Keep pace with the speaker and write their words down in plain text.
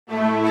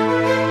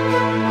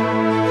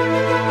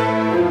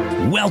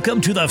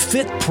Welcome to the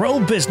Fit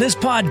Pro Business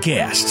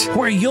Podcast,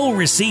 where you'll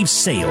receive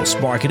sales,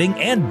 marketing,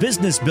 and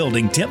business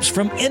building tips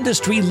from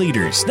industry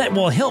leaders that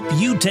will help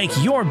you take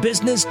your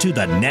business to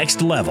the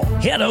next level.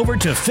 Head over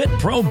to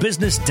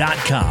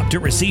fitprobusiness.com to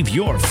receive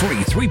your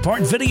free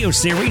 3-part video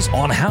series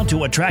on how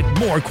to attract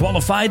more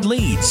qualified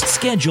leads,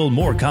 schedule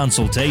more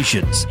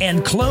consultations,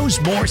 and close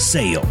more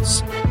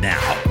sales.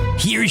 Now,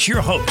 here's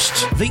your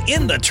host, the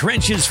In the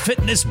Trenches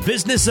fitness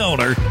business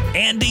owner,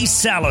 Andy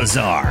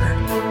Salazar.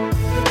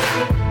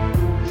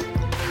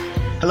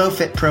 Hello,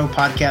 Fit Pro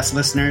podcast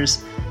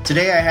listeners.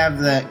 Today I have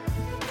the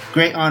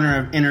great honor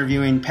of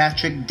interviewing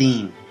Patrick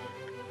Dean.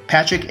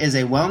 Patrick is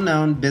a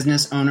well-known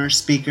business owner,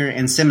 speaker,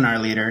 and seminar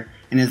leader,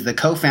 and is the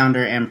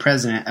co-founder and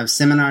president of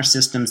Seminar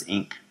Systems,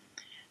 Inc.,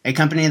 a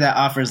company that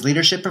offers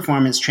leadership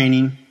performance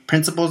training,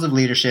 principles of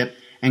leadership,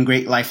 and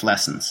great life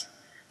lessons.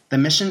 The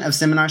mission of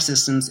Seminar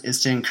Systems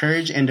is to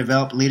encourage and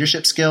develop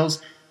leadership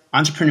skills,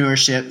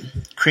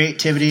 entrepreneurship,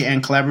 creativity,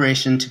 and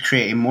collaboration to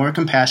create a more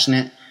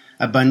compassionate,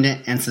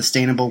 abundant, and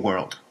sustainable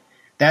world.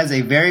 That is a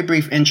very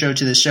brief intro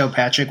to the show,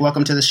 Patrick.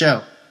 Welcome to the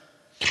show.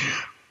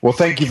 Well,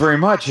 thank you very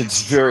much.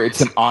 It's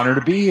an honor to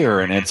be here,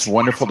 and it's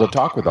wonderful to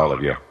talk with all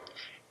of you.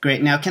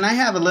 Great. Now, can I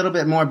have a little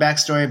bit more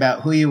backstory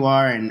about who you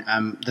are and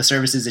the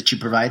services that you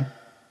provide?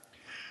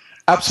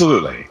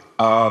 Absolutely.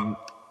 I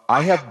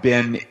have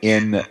been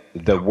in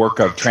the work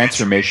of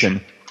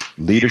transformation,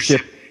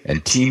 leadership,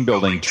 and team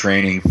building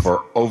training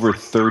for over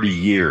 30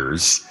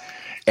 years,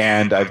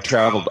 and I've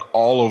traveled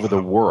all over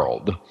the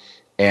world.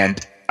 And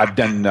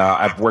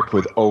I've worked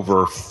with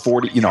over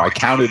 40, I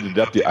counted it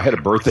up. I had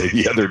a birthday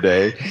the other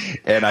day,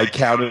 and I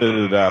counted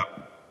it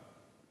up,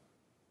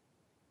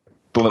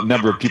 the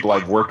number of people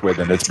I've worked with,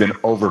 and it's been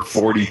over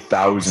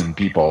 40,000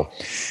 people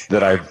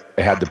that I've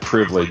had the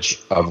privilege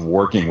of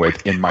working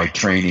with in my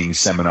training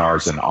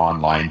seminars and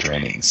online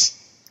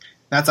trainings.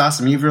 That's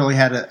awesome. You've really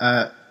had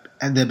the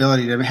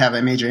ability to have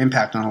a major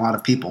impact on a lot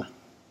of people.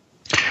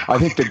 I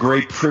think the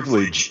great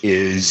privilege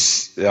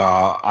is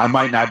I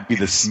might not be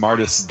the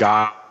smartest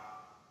guy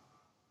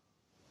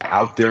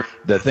out there.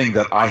 The thing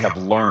that I have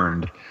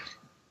learned,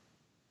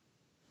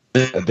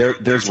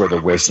 there's where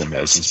the wisdom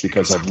is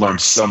because I've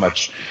learned so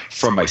much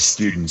from my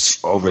students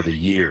over the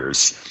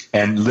years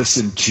and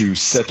listened to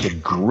such a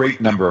great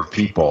number of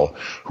people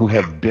who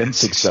have been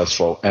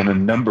successful and a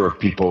number of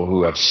people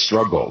who have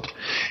struggled.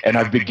 And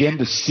I've begun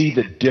to see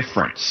the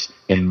difference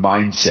in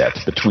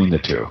mindset between the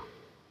two.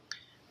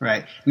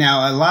 Right.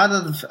 Now, a lot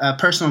of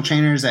personal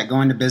trainers that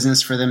go into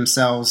business for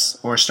themselves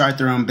or start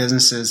their own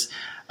businesses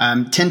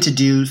tend to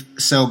do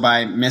so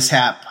by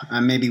mishap,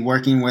 maybe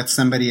working with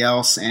somebody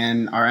else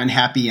and are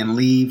unhappy and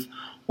leave,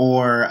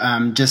 or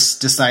just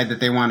decide that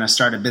they want to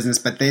start a business,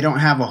 but they don't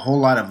have a whole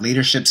lot of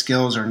leadership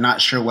skills or not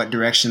sure what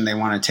direction they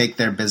want to take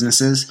their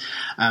businesses.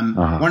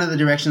 One of the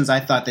directions I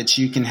thought that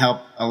you can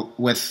help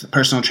with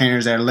personal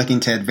trainers that are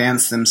looking to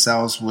advance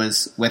themselves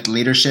was with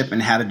leadership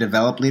and how to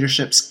develop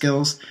leadership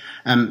skills.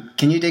 Can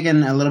you dig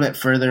in a little bit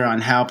further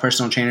on how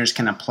personal trainers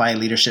can apply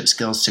leadership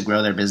skills to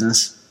grow their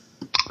business?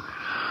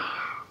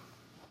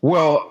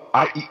 Well,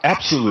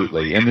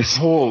 absolutely. And this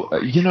whole,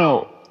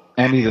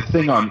 Andy, the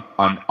thing on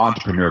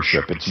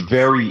entrepreneurship, it's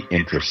very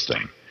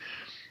interesting.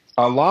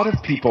 A lot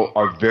of people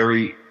are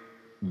very,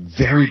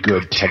 very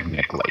good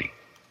technically.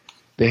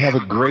 They have a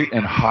great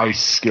and high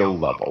skill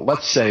level.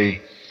 Let's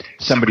say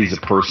somebody's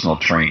a personal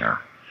trainer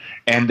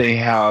and they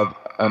have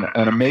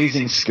an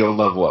amazing skill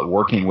level at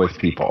working with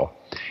people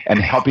and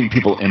helping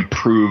people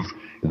improve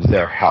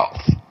their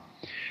health.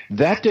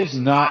 That does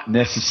not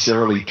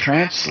necessarily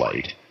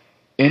translate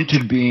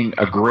into being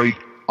a great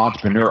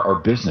entrepreneur or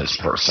business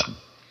person.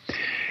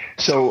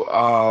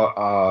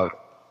 So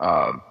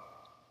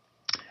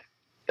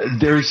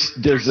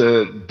there's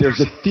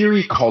a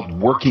theory called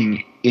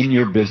working in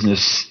your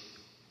business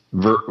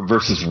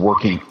versus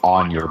working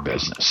on your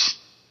business.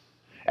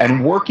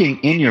 And working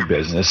in your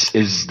business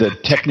is the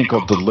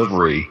technical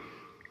delivery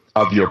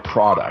of your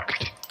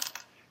product.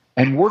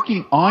 And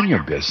working on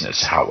your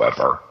business,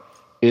 however,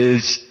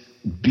 is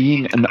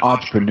being an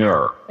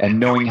entrepreneur and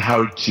knowing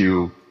how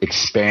to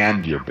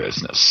expand your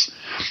business.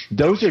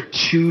 Those are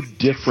two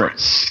different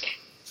skills.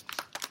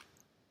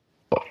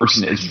 A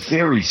person is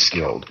very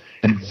skilled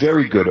and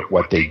very good at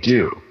what they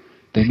do.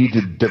 They need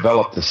to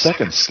develop the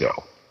second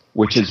skill,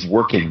 which is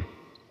working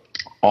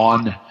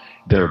on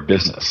their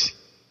business.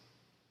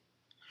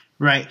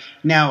 Right.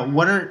 Now,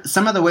 what are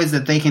some of the ways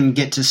that they can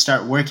get to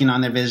start working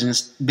on their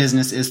business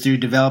is through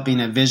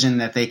developing a vision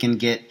that they can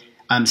get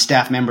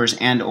staff members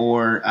and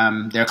or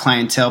their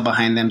clientele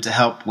behind them to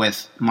help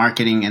with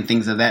marketing and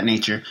things of that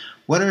nature.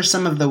 What are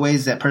some of the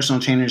ways that personal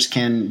trainers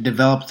can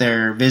develop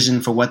their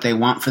vision for what they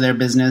want for their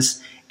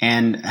business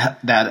and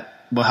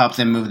that will help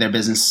them move their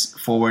business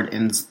forward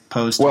in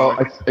post? Well,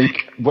 I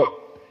think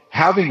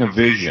having a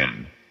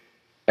vision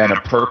and a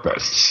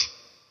purpose,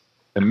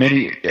 and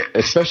many,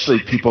 especially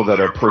people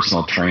that are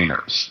personal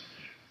trainers,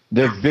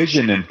 their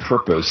vision and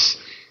purpose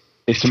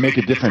is to make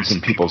a difference in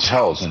people's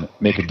health and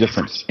make a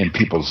difference in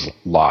people's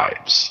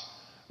lives.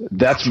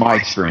 That's my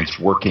experience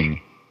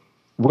working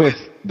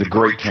with the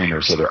great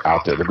trainers that are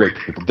out there, the great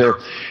people.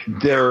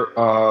 They're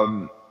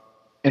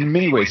in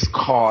many ways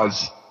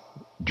cause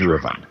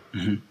driven.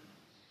 Mm-hmm.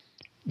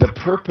 The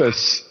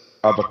purpose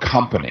of a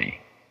company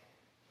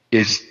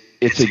is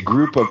it's a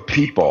group of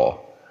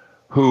people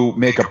who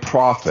make a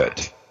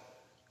profit,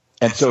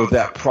 and so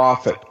that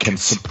profit can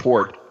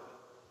support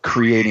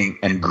creating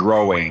and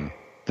growing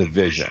the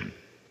vision.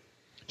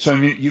 So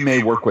you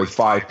may work with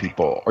 5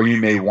 people, or you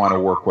may want to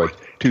work with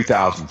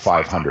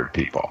 2,500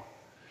 people.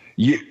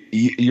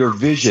 Your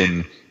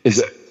vision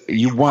is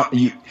you're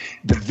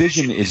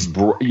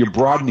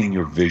broadening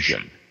your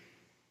vision,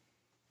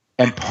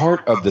 and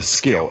part of the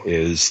skill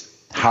is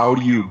how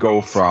do you go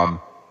from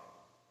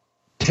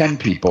 10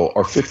 people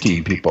or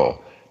 15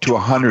 people to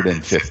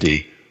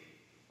 150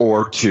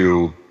 or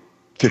to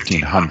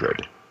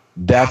 1,500.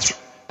 That's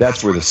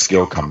where the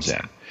skill comes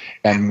in.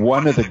 And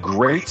one of the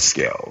great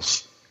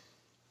skills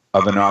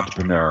of an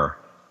entrepreneur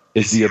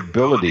is the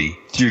ability,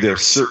 through their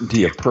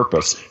certainty of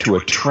purpose, to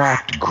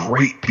attract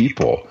great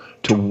people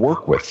to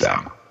work with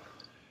them.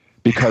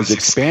 Because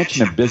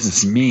expansion of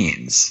business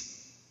means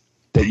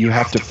that you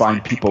have to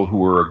find people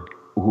who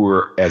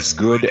are as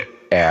good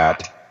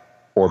at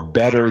or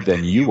better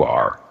than you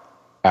are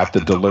at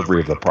the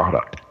delivery of the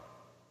product.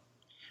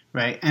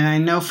 Right. And I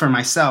know for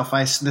myself,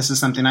 this is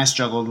something I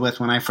struggled with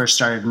when I first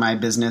started my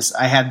business.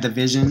 I had the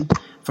vision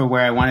for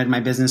where I wanted my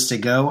business to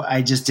go.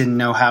 I just didn't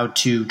know how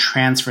to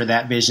transfer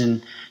that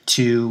vision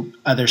to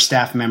other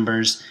staff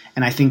members.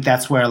 And I think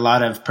that's where a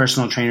lot of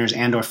personal trainers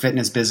and or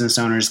fitness business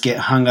owners get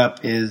hung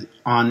up is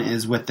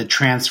with the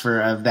transfer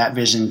of that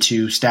vision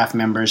to staff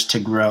members to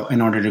grow,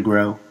 in order to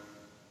grow.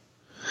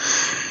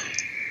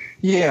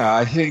 Yeah,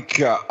 I think,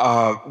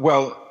 a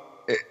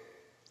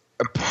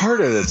part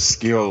of the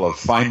skill of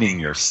finding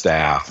your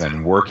staff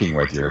and working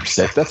with your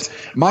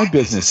staff, my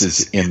business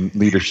is in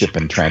leadership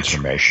and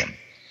transformation.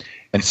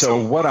 And so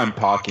what I'm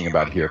talking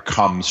about here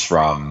comes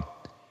from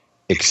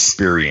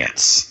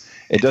experience.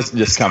 It doesn't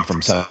just come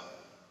from some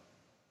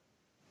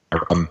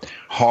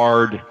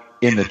hard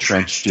in the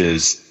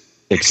trenches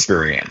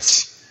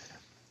experience.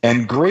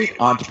 And great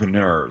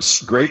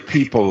entrepreneurs, great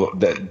people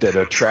that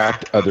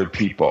attract other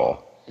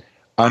people,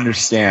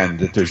 understand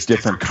that there's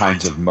different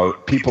kinds of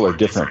people are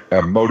different,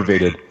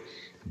 motivated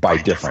by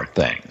different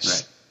things,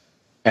 right.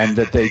 And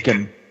that they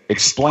can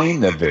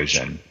explain the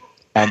vision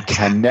and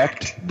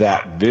connect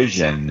that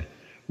vision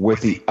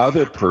with the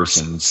other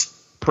person's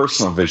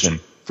personal vision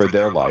for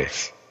their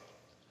life.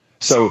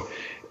 So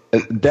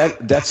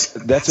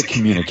that's a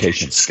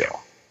communication skill.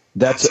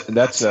 That's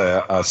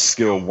a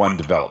skill one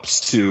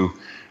develops to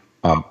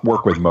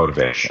work with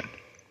motivation.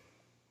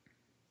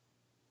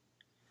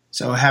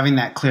 So having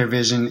that clear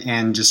vision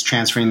and just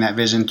transferring that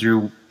vision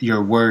through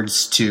your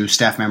words to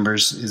staff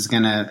members is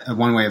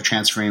one way of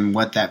transferring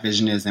what that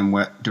vision is and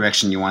what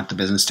direction you want the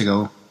business to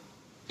go.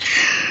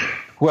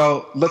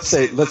 Well, let's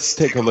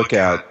take a look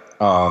at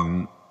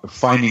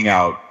finding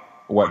out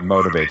what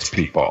motivates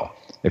people.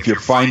 If you're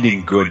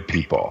finding good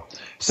people,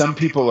 some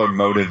people are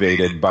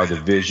motivated by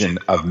the vision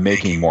of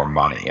making more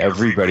money.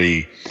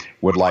 Everybody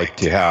would like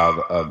to have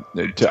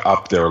to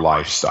up their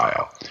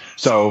lifestyle.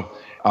 So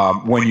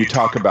when you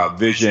talk about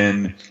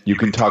vision, you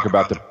can talk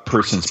about the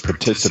person's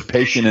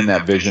participation in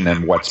that vision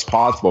and what's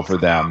possible for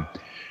them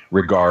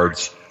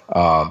regards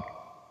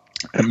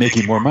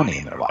making more money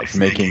in their life,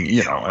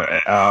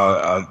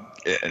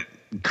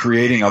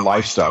 creating a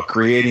lifestyle,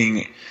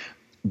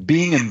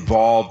 being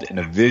involved in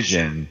a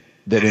vision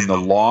that in the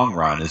long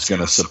run is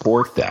going to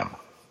support them.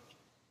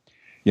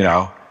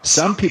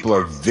 Some people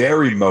are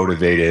very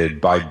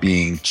motivated by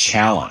being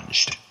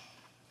challenged.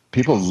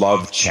 People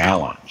love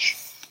challenge.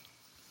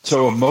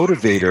 So a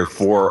motivator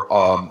for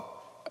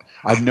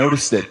I've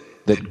noticed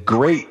that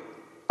great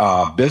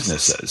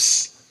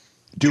businesses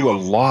do a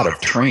lot of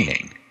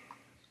training,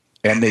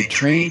 and they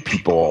train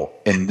people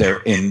in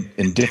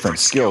different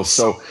skills.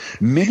 So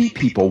many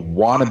people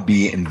want to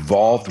be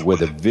involved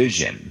with a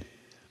vision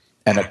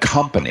and a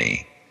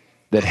company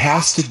that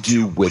has to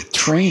do with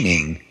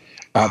training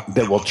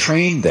that will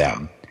train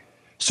them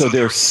so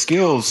their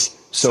skills,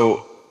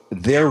 so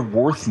they're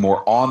worth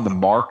more on the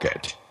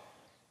market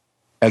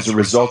as a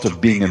result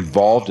of being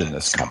involved in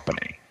this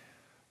company.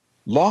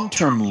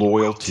 Long-term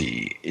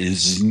loyalty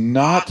is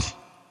not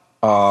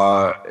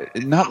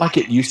like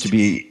it used to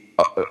be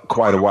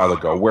quite a while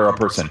ago, where a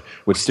person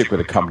would stick with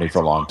a company for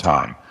a long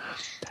time.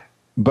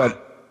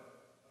 But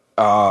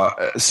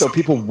so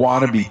people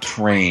want to be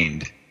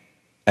trained,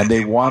 and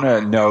they want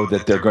to know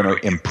that they're going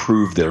to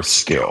improve their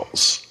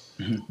skills.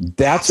 Mm-hmm.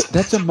 That's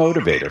a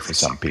motivator for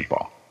some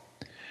people.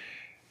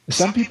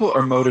 Some people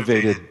are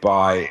motivated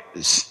by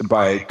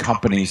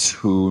companies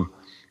who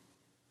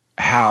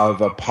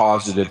have a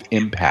positive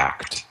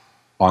impact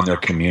on their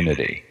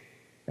community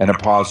and a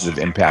positive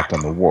impact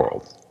on the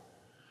world.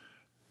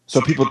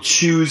 So people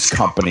choose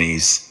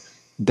companies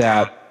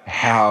that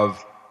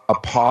have a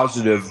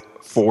positive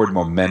forward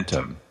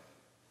momentum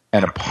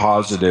and a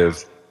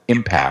positive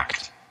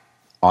impact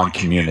on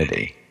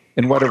community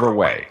in whatever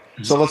way.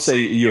 Mm-hmm. So let's say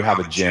you have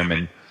a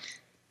gym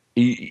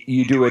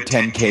you do a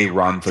 10K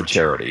run for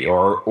charity,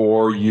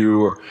 or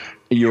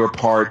you're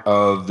part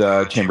of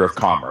the Chamber of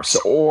Commerce,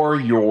 or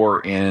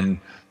you're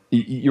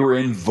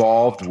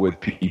involved with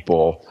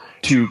people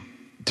to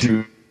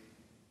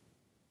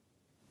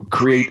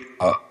create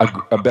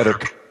a better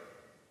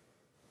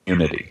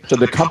community. So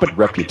the company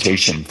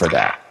reputation for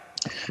that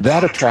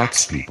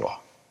attracts people.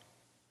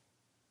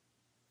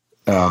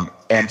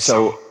 And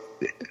so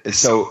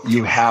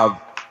you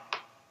have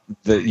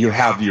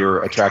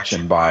your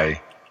attraction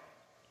by,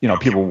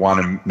 people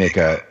want to make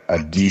a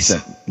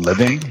decent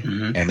living,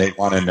 mm-hmm. and they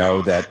want to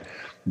know that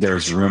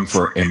there's room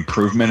for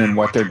improvement in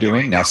what they're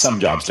doing. Now, some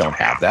jobs don't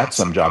have that.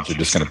 Some jobs are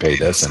just going to pay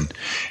this,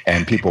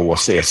 and people will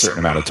stay a certain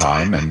amount of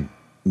time, and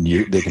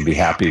they can be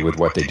happy with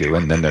what they do,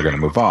 and then they're going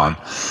to move on.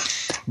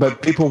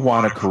 But people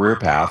want a career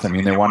path. I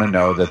mean, they want to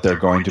know that they're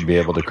going to be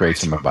able to create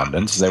some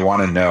abundance. They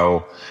want to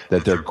know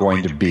that there's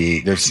going to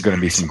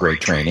be some great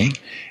training,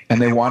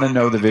 and they want to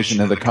know the vision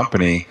of the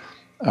company.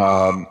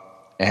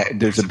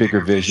 There's a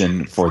bigger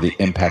vision for the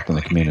impact on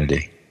the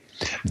community.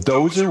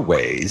 Those are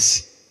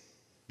ways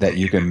that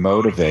you can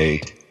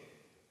motivate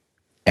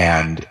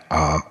and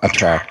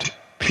attract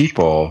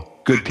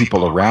good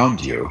people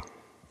around you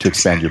to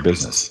expand your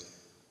business.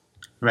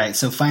 Right.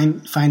 So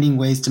finding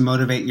ways to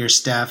motivate your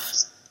staff,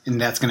 and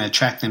that's going to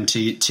attract them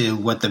to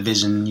what the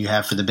vision you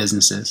have for the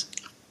business is.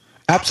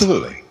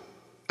 Absolutely.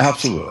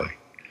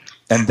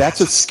 And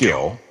that's a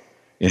skill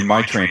in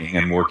my training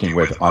and working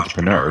with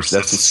entrepreneurs.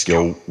 That's a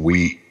skill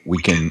we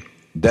can.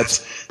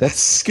 That's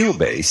skill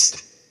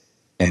based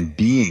and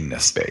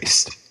beingness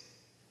based.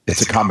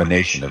 It's a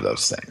combination of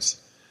those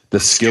things. The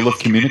skill of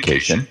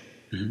communication,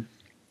 mm-hmm.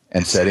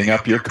 and setting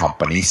up your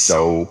company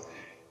so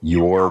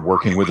you're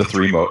working with those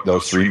three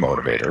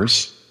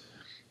motivators,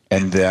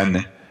 and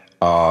then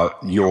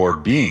your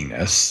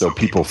beingness, so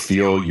people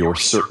feel your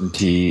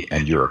certainty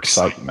and your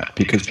excitement,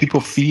 because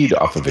people feed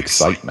off of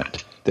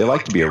excitement. They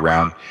like to be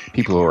around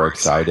people who are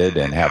excited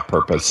and have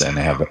purpose and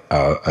have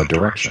a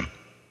direction.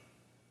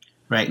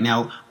 Right.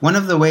 Now, one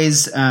of the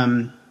ways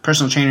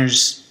personal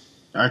trainers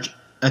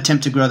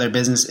attempt to grow their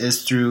business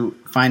is through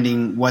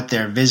finding what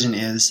their vision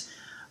is.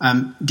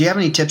 Do you have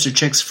any tips or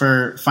tricks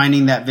for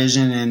finding that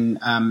vision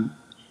and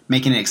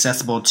making it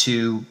accessible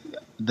to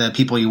the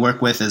people you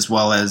work with as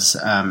well as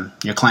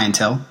your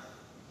clientele?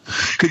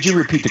 Could you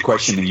repeat the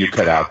question and you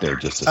cut out there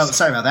just a second?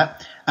 Sorry about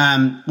that.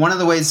 One of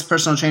the ways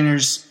personal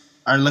trainers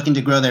are looking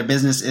to grow their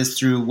business is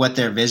through what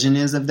their vision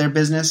is of their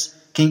business.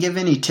 Can you give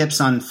any tips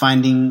on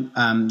finding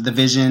the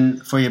vision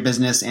for your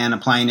business and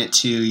applying it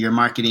to your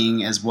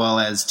marketing as well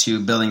as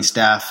to building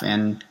staff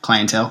and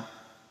clientele?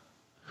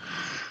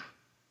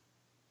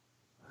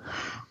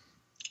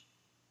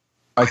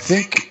 I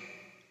think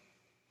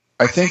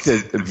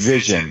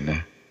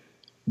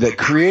that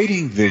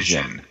creating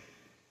vision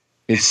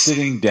is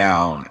sitting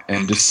down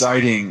and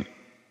deciding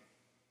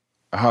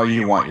how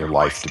you want your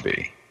life to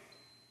be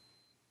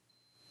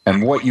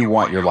and what you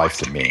want your life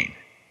to mean.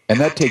 And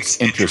that takes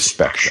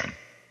introspection.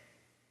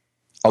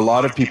 A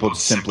lot of people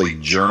simply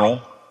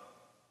journal,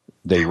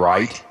 they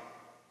write.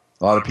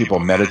 A lot of people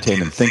meditate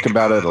and think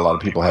about it. A lot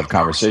of people have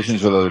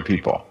conversations with other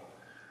people.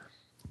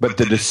 But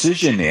the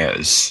decision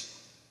is,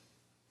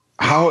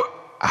 how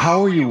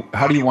do you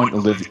want to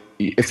live?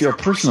 If you're a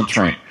personal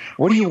trainer,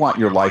 what do you want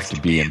your life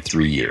to be in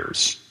 3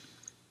 years?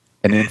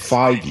 And in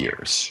 5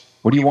 years?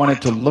 What do you want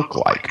it to look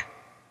like?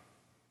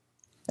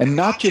 And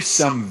not just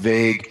some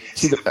vague...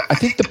 I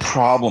think the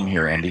problem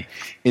here, Andy,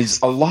 is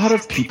a lot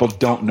of people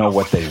don't know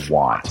what they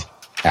want,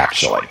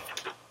 actually.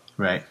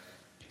 Right.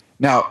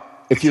 Now,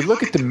 if you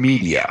look at the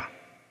media,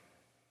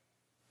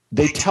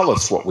 they tell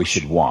us what we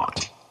should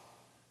want.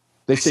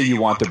 They say you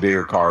want the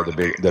bigger car,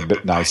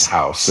 the nice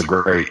house, the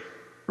great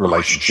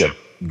relationship,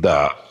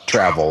 the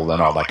travel,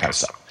 and all that kind of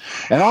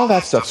stuff. And all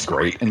that stuff's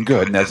great and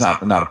good, and there's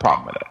not a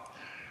problem with it.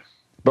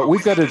 But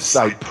we've got to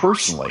decide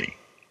personally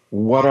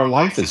what our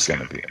life is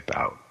going to be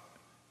about.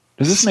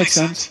 Does this make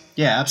sense?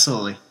 Yeah,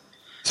 absolutely.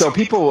 So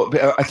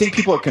I think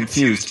people are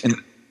confused, and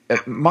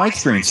my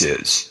experience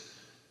is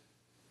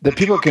that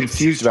people are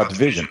confused about the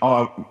vision.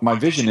 Oh, my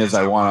vision is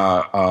I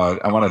want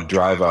to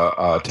drive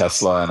a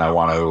Tesla, and I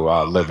want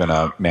to live in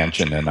a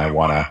mansion, and I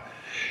want to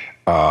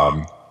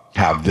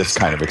have this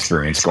kind of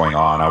experience going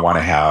on. I want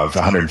to have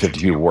 150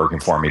 people working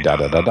for me,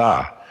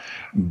 da-da-da-da.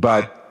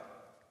 But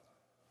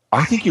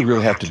I think you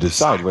really have to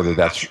decide whether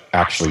that's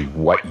actually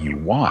what you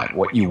want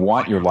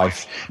your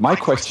life. My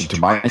question to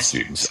my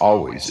students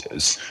always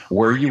is,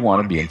 where you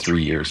want to be in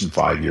 3 years and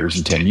 5 years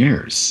and 10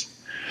 years?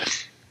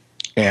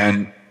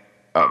 And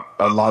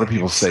a lot of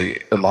people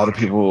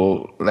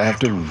have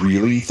to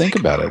really think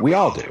about it. We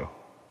all do,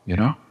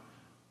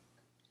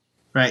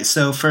 Right.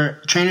 So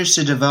for trainers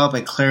to develop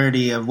a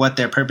clarity of what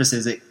their purpose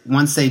is,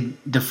 once they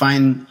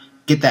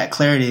get that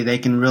clarity, they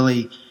can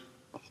really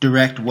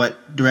direct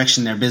what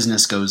direction their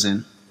business goes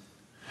in.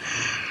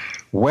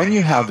 When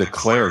you have the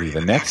clarity, the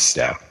next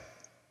step,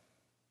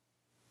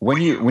 when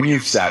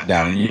you've sat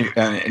down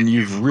and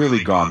you've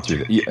really gone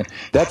through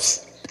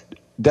that's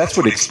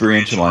what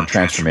experiential and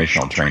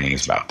transformational training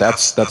is about.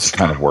 That's the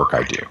kind of work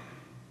I do.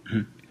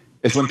 Mm-hmm.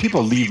 is when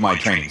people leave my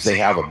trainings, they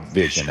have a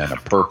vision and a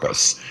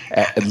purpose,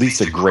 at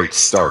least a great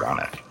start on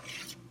it.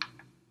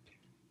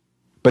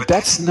 But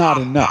that's not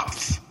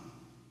enough.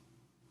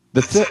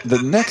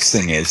 The next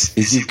thing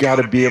is you've got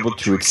to be able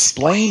to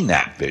explain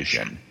that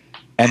vision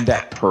and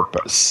that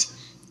purpose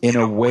in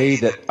a way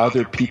that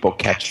other people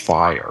catch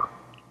fire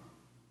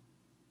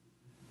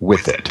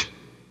with it.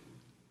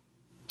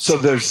 So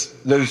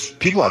there's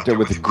people out there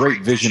with a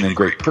great vision and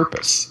great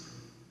purpose,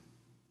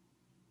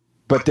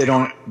 but they're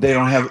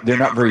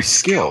not very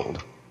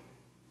skilled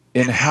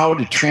in how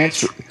to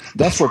transfer.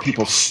 That's where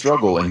people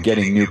struggle in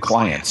getting new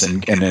clients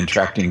and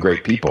attracting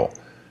great people,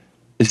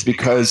 is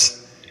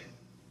because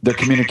their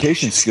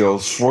communication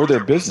skills for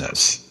their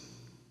business,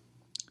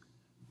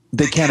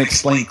 they can't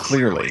explain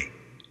clearly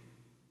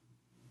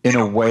in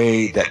a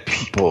way that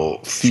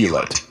people feel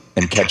it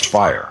and catch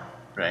fire.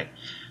 Right.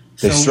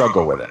 They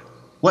struggle with it.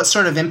 What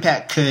sort of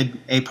impact could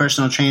a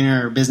personal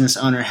trainer or business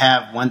owner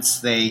have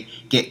once they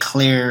get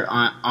clear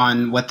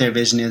on what their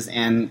vision is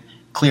and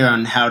clear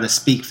on how to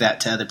speak that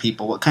to other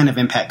people? What kind of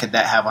impact could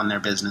that have on their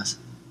business?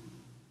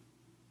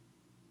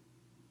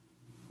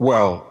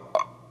 Well,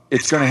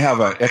 it's going to have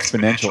an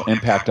exponential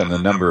impact on the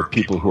number of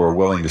people who are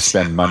willing to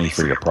spend money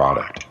for your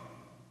product.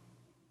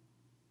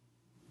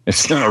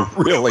 It's going to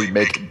really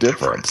make a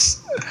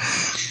difference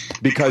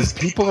because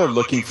people are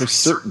looking for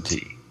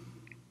certainty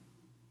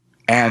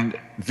and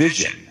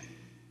vision.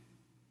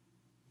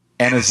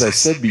 And as I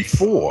said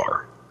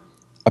before,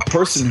 a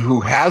person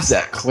who has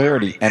that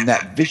clarity and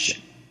that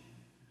vision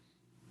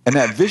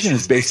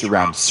is based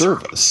around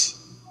service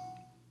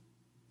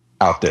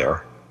out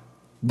there,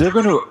 they're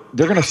going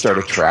to start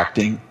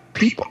attracting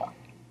people.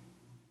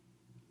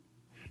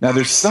 Now,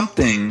 there's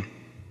something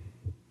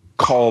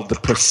called the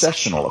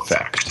processional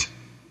effect.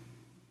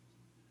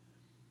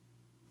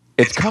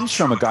 It comes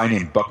from a guy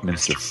named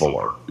Buckminster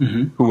Fuller,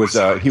 who was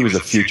a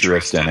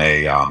futurist and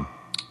a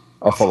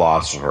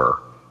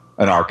philosopher,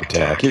 an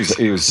architect.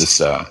 He was just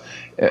a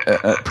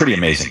pretty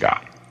amazing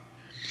guy.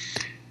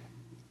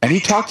 And he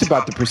talked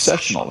about the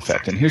processional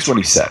effect. And here's what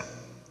he said: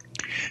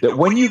 that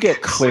when you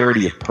get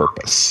clarity of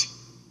purpose,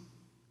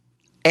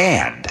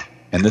 and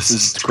this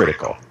is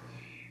critical,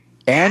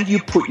 and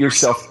you put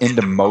yourself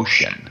into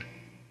motion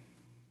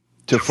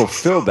to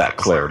fulfill that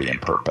clarity and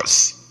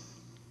purpose,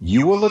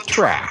 you will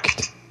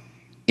attract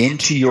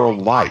into your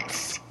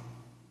life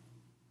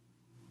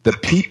the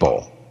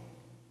people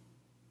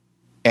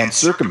and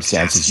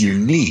circumstances you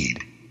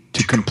need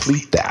to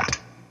complete that.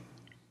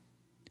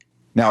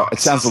 Now, it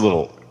sounds a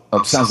little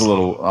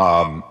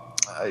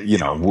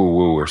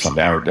woo-woo or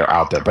something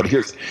out there,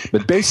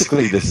 but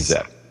basically this is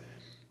it.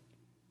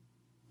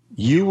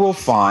 You will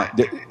find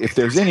that if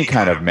there's any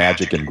kind of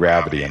magic and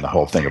gravity in the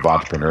whole thing of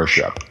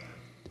entrepreneurship,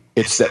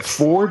 it's that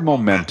forward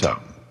momentum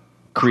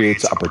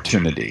creates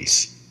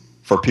opportunities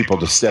for people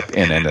to step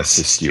in and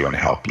assist you and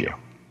help you.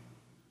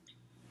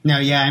 No,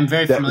 yeah, I'm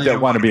very familiar. That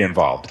want to be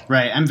involved.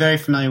 Right, I'm very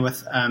familiar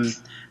with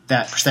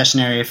that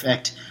processionary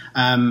effect.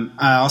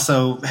 I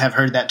also have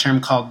heard that term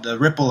called the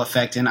ripple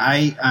effect, and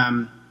I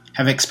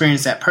have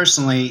experienced that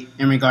personally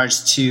in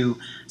regards to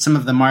some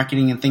of the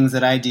marketing and things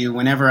that I do.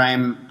 Whenever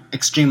I'm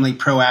extremely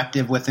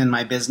proactive within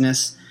my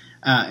business,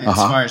 as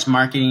far as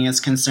marketing is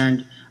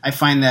concerned, I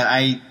find that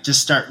I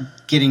just start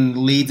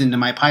getting leads into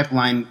my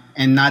pipeline,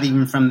 and not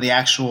even from the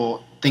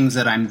actual things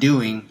that I'm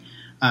doing.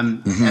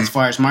 As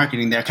far as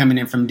marketing, they're coming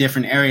in from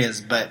different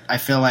areas, but I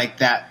feel like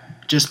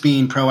that just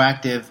being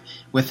proactive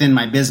within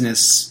my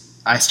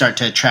business, I start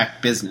to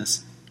attract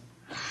business.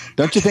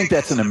 Don't you think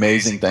that's an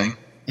amazing thing?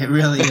 It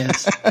really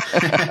is.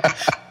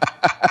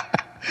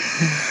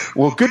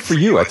 Well, good for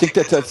you. I think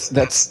that's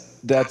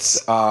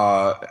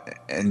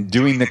and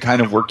doing the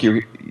kind of work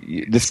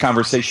this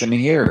conversation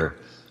here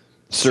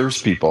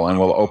serves people and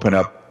will open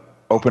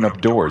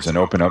up doors and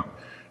open up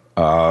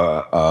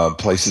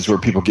places where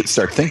people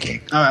start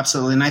thinking. Oh,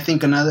 absolutely. And I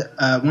think another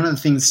one of the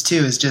things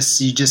too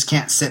is you just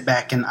can't sit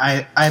back and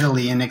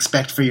idly and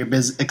expect your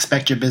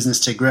business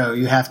to grow.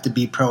 You have to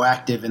be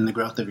proactive in the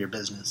growth of your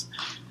business.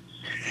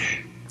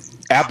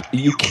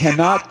 You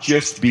cannot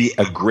just be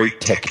a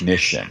great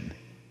technician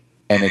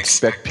and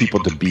expect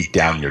people to beat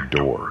down your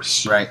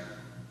doors. Right.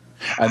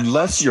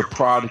 Unless your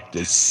product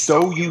is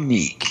so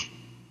unique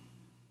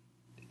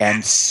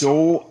and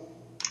so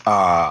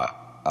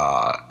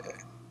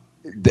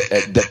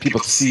that people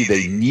see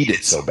they need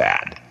it so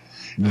bad,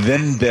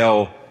 then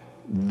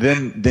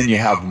you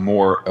have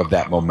more of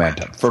that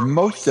momentum. For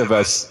most of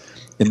us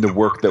in the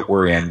work that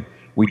we're in,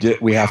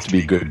 we have to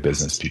be good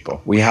business people.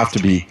 We have to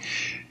be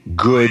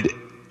good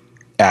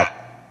at,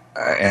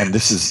 and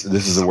this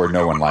is a word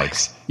no one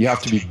likes, you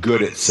have to be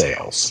good at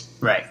sales.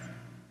 Right.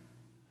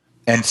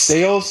 And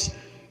sales,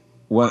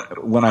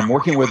 when I'm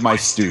working with my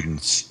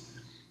students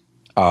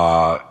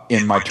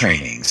in my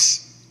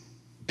trainings,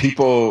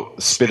 people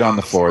spit on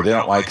the floor. They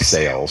don't like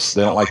sales.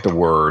 They don't like the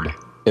word.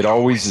 It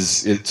always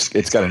is.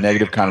 It's got a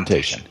negative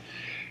connotation.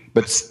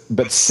 But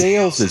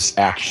sales is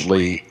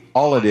actually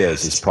all it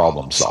is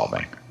problem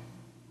solving.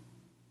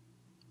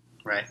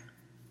 Right.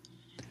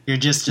 You're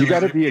just you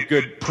got to be a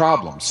good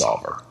problem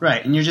solver,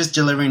 right? And you're just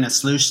delivering a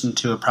solution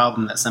to a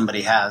problem that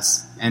somebody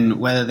has, and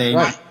whether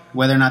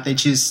or not they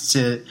choose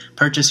to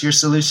purchase your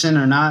solution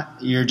or not,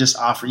 you're just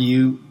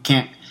you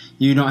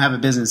don't have a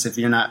business if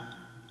you're not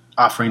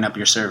offering up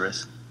your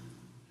service.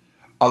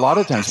 A lot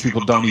of times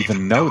people don't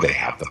even know they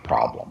have the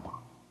problem.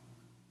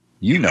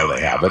 You know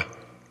they have it,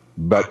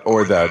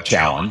 or the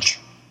challenge.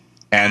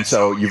 And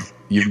so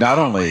you've not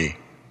only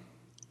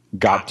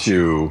got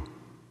to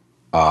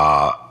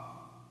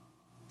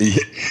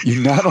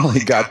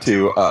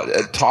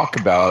talk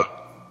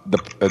about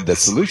the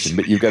solution,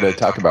 but you've got to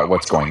talk about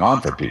what's going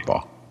on for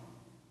people.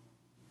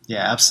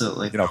 Yeah,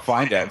 absolutely.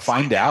 Find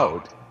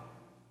out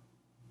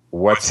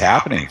what's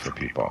happening for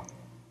people.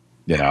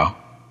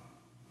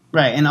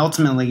 Right, and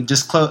ultimately,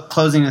 just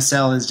closing a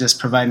sale is just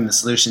providing the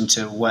solution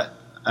to what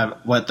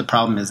the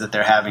problem is that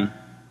they're having.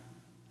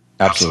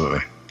 Absolutely.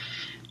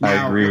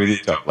 I agree with you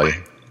totally.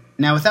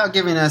 Now, without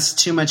giving us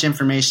too much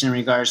information in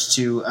regards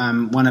to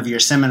one of your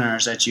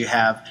seminars that you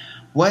have,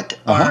 what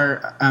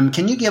are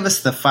can you give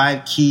us the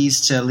 5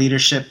 keys to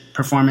leadership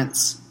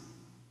performance?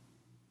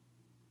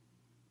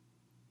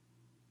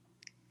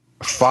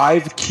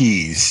 5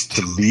 keys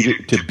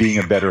to being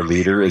a better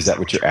leader. Is that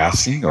what you're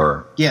asking?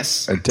 Or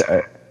yes.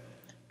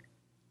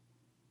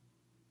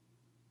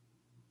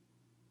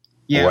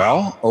 Yeah.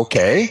 Well,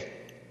 okay.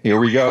 Here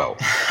we go.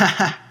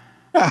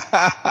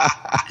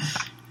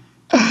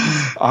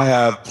 I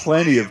have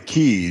plenty of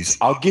keys.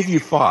 I'll give you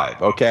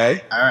 5,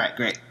 okay? All right,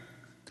 great.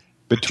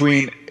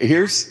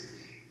 Here's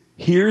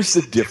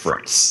the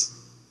difference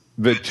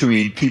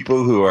between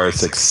people who are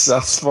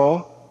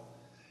successful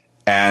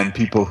and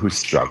people who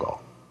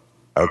struggle.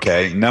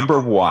 Okay? Number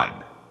 1,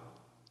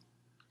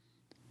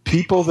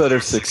 people that are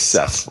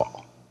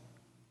successful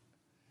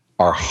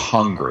are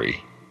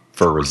hungry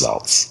for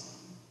results.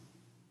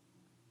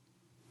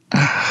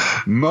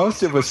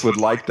 Most of us would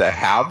like to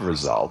have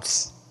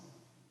results.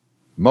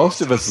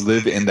 Most of us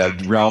live in the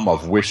realm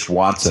of wish,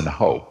 wants, and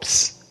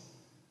hopes,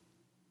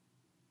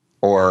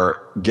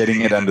 or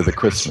getting it under the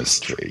Christmas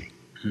tree.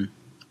 Mm-hmm.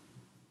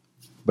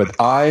 But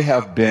I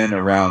have been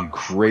around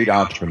great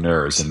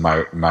entrepreneurs in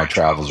my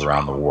travels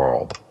around the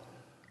world.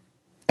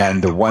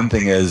 And the one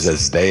thing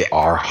is they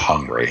are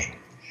hungry.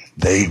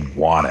 They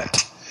want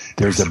it.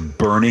 There's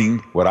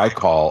what I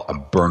call a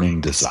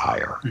burning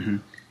desire. Mm-hmm.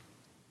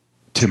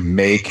 To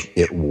make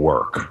it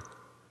work.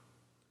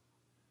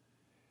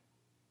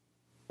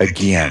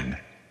 Again,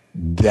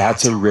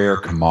 that's a rare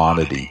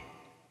commodity.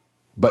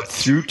 But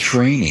through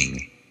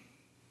training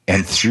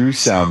and through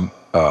through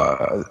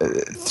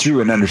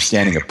an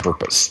understanding of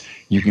purpose,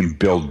 you can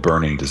build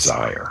burning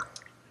desire.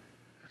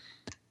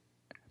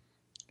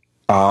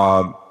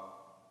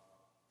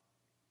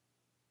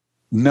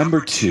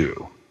 Number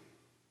 2,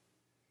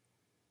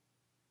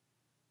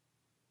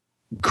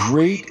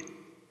 great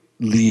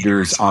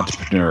leaders,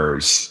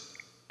 entrepreneurs,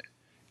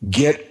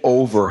 get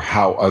over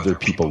how other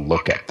people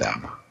look at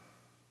them.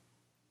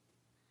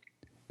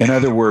 In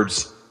other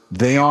words,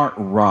 they aren't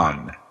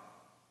run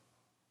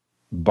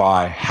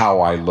by how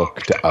I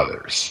look to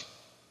others.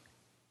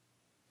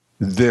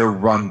 They're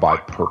run by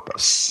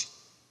purpose.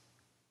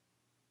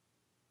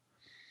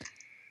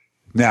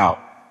 Now,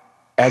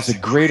 as a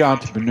great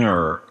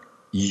entrepreneur,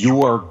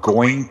 you are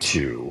going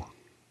to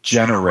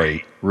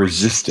generate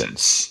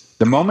resistance.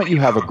 The moment you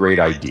have a great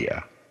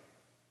idea,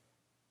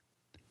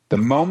 the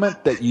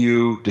moment that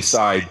you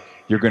decide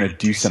you're going to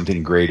do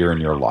something greater in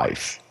your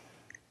life,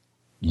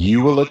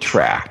 you will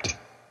attract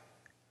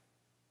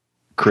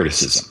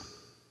criticism.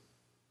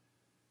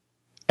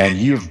 And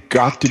you've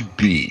got to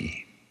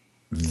be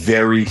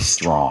very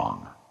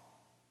strong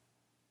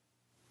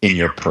in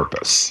your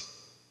purpose.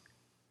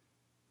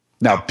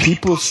 Now,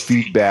 people's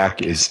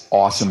feedback is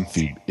awesome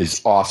in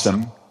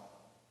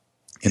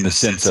the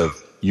sense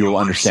of you'll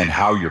understand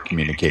how you're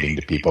communicating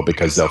to people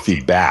because they'll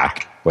feed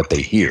back what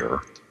they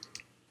hear.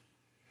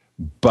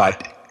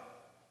 But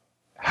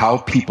how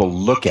people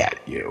look at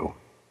you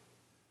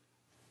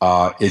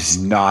is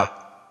not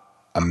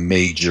a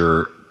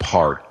major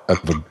part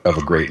of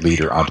a great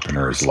leader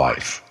entrepreneur's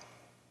life.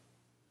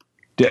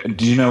 Do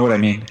you know what I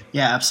mean?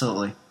 Yeah,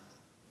 absolutely.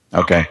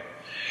 Okay.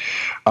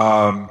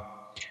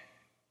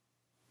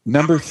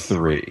 Number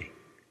 3,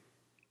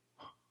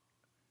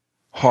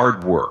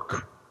 hard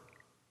work.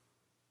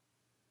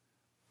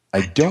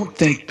 I don't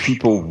think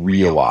people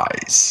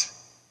realize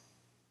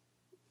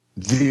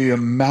the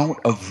amount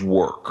of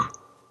work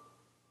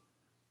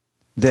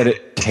that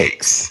it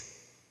takes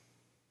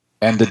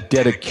and the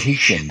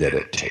dedication that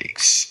it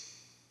takes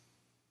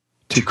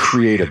to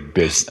create a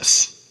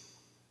business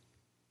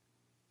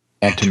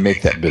and to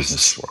make that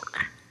business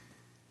work.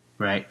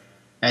 Right.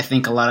 I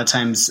think a lot of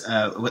times,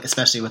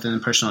 especially within the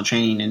personal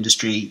training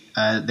industry,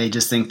 they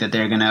just think that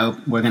we're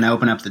going to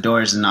open up the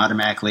doors and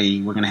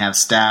automatically we're going to have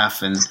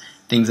staff and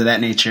things of that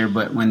nature.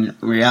 But when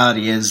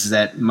reality is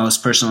that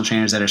most personal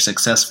trainers that are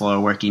successful are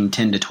working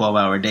 10 to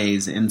 12-hour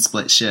days in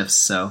split shifts.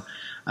 So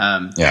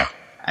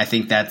I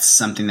think that's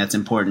something that's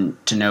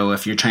important to know.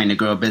 If you're trying to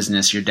grow a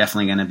business, you're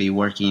definitely going to be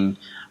working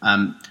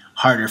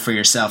harder for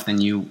yourself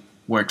than you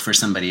worked for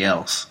somebody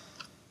else.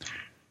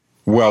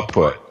 Well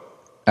put.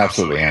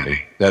 Absolutely,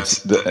 Andy.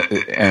 That's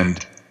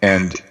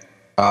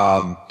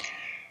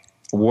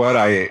what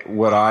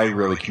I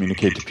really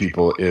communicate to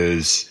people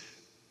is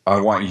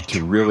I want you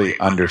to really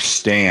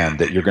understand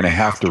that you're going to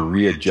have to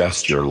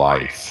readjust your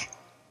life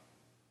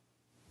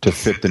to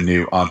fit the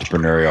new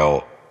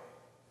entrepreneurial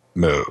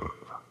move,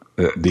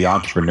 the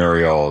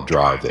entrepreneurial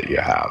drive that you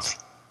have.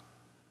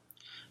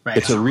 Right.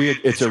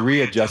 It's a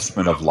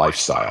readjustment of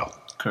lifestyle.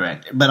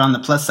 Correct. But on the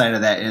plus side of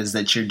that is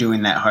that you're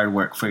doing that hard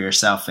work for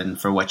yourself and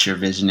for what your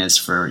vision is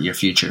for your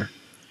future.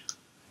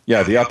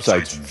 Yeah, the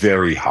upside's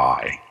very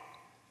high.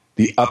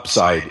 The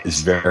upside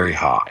is very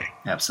high.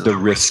 Absolutely.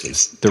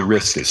 The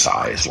risk is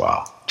high as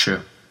well.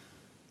 True.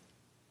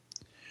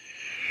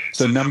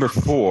 So number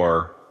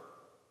 4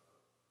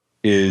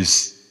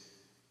 is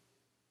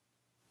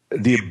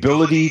the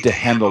ability to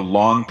handle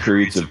long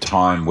periods of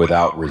time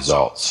without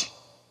results.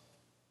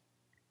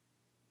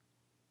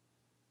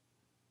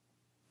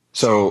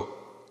 So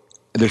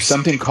there's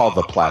something called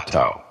the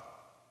plateau.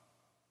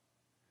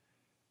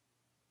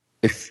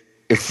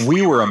 If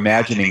we were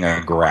imagining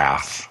a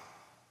graph,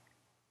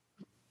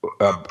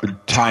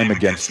 time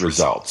against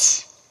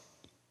results,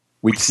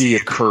 we'd see a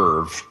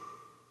curve.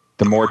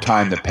 The more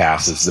time that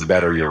passes, the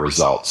better your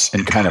results,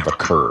 and kind of a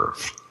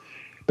curve.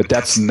 But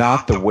that's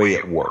not the way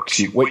it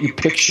works. What you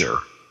picture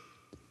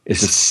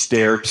is a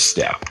stair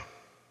step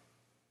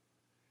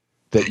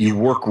that you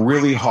work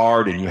really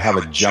hard and you have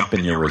a jump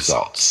in your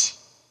results.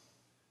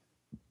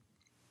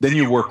 Then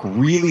you work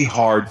really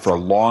hard for a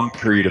long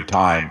period of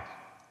time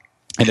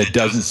and it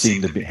doesn't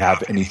seem to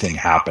have anything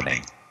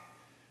happening.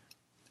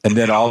 And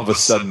then all of a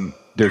sudden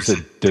there's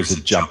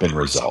a jump in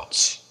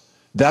results.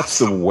 That's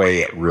the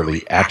way it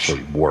really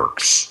actually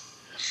works.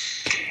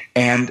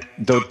 And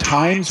the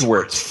times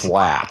where it's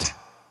flat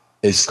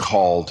is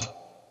called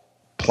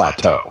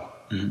plateau.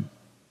 Mm-hmm.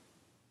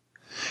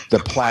 The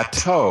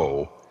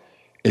plateau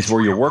is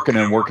where you're working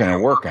and working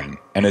and working,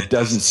 and it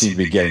doesn't seem to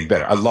be getting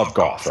better. I love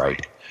golf,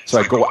 right? So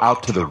I go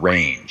out to the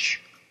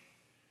range,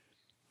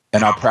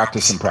 and I'll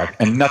practice and practice,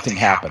 and nothing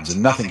happens.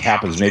 And nothing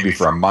happens maybe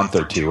for a month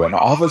or two, and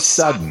all of a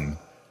sudden,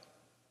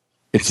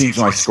 it seems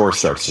my score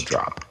starts to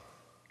drop.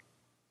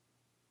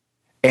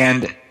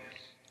 And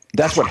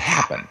that's what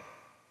happened.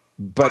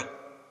 But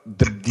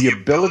the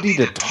ability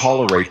to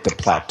tolerate the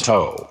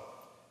plateau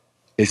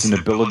is an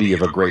ability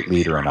of a great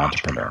leader and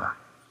entrepreneur.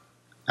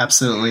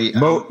 Absolutely.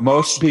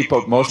 Most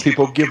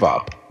people give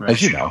up, right.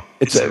 As you know.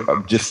 It's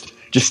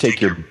just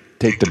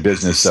take the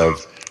business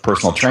of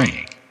personal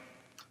training.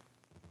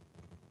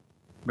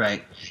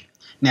 Right.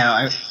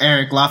 Now,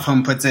 Eric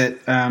Lofholm puts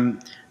it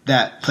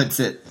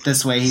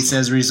this way. He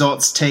says,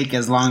 results take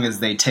as long as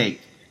they take.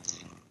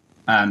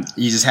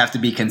 You just have to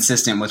be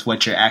consistent with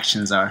what your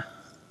actions are.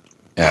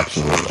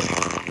 Absolutely.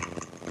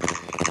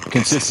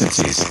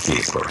 Consistency is the key,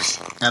 of course.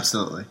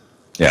 Absolutely.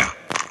 Yeah.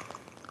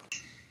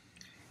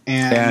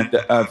 And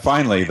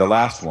finally, the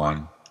last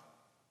one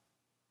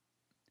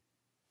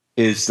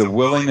is the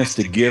willingness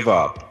to give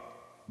up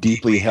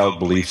deeply held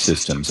belief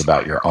systems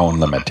about your own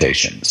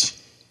limitations.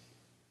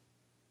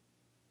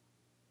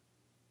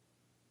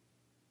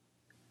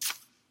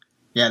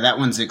 Yeah, that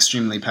one's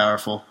extremely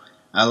powerful.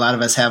 A lot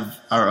of us have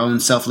our own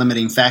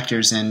self-limiting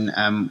factors,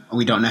 and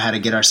we don't know how to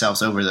get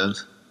ourselves over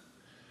those.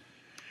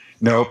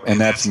 Nope, and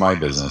that's my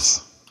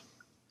business.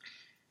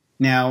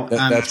 Now,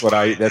 that's what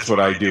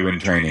I do in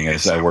training.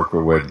 Is I work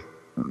with.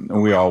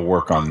 We all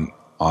work on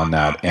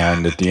that,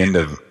 and at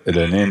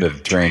an end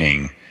of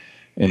training,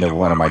 into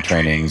one of my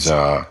trainings,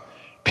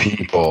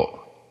 people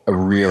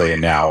really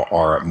now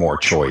are at more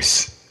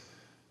choice,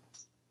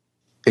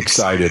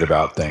 excited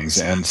about things,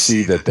 and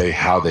see that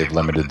how they've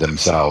limited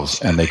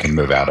themselves, and they can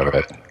move out of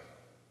it.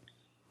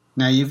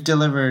 Now, you've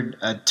delivered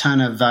a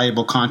ton of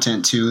valuable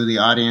content to the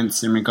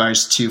audience in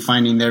regards to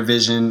finding their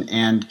vision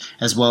and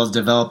as well as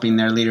developing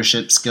their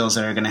leadership skills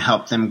that are going to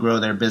help them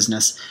grow their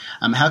business.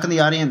 How can the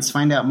audience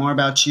find out more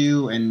about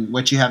you and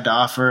what you have to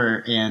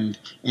offer and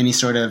any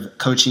sort of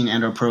coaching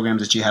and or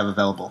programs that you have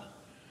available?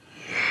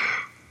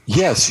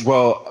 Yes,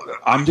 well,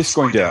 I'm just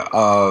going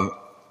to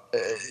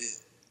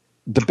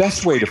the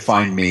best way to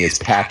find me is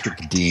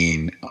Patrick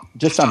Dean,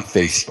 just on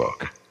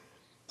Facebook.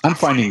 I'm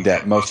finding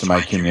that most of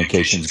my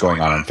communication is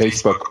going on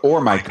Facebook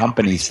or my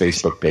company's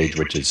Facebook page,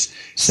 which is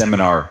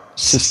Seminar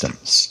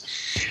Systems.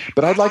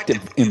 But I'd like to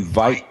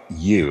invite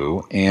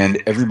you and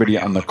everybody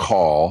on the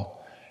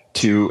call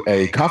to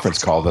a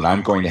conference call that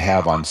I'm going to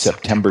have on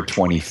September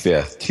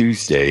 25th,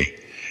 Tuesday,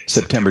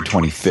 September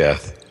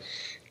 25th.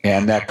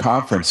 And that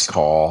conference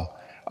call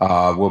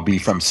will be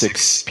from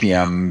 6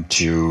 p.m.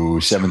 to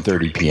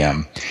 7:30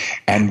 p.m.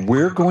 And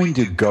we're going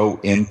to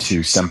go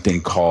into something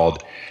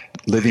called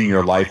living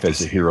your life as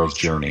a hero's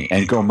journey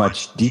and go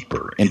much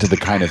deeper into the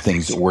kind of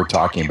things that we're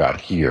talking about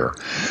here.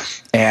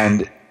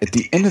 And at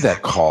the end of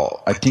that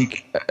call, I've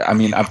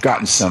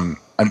gotten some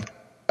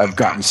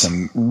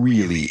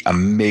really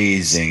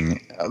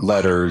amazing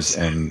letters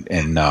and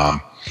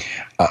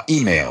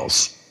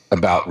emails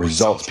about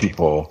results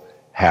people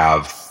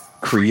have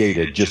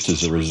created just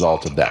as a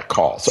result of that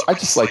call. So I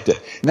just like to,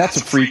 and that's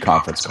a free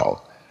conference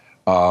call.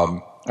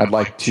 I'd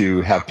like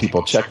to have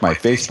people check my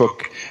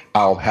Facebook.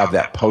 I'll have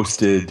that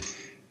posted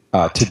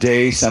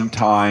today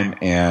sometime,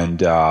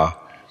 and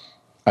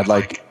I'd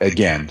like,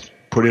 again,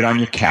 put it on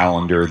your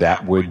calendar.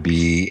 That would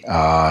be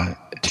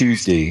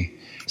Tuesday,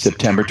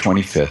 September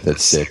 25th at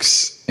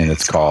 6, and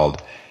it's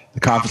called The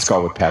Conference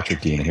Call with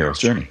Patrick Dean, A Hero's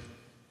Journey.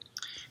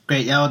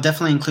 Great. Yeah, I'll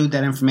definitely include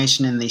that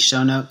information in the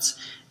show notes,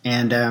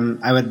 and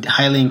I would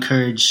highly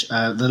encourage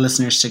the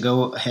listeners to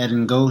go ahead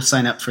and go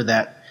sign up for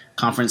that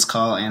conference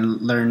call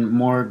and learn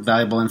more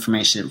valuable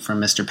information from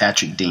Mr.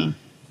 Patrick Dean.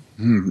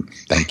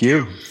 Thank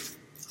you.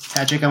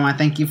 Patrick, I want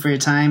to thank you for your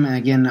time and,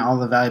 again, all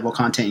the valuable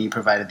content you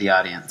provided the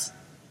audience.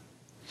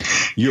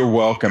 You're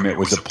welcome. It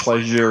was a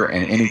pleasure,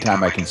 and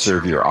anytime I can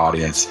serve your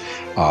audience,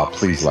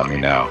 please let me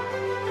know.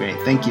 Great.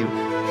 Thank you.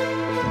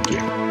 Thank you.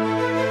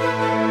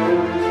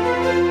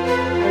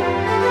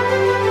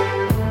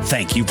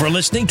 Thank you for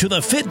listening to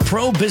the Fit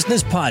Pro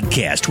Business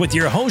Podcast with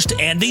your host,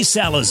 Andy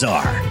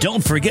Salazar.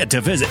 Don't forget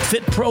to visit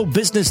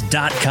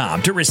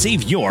fitprobusiness.com to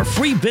receive your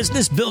free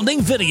business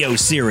building video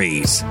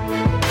series.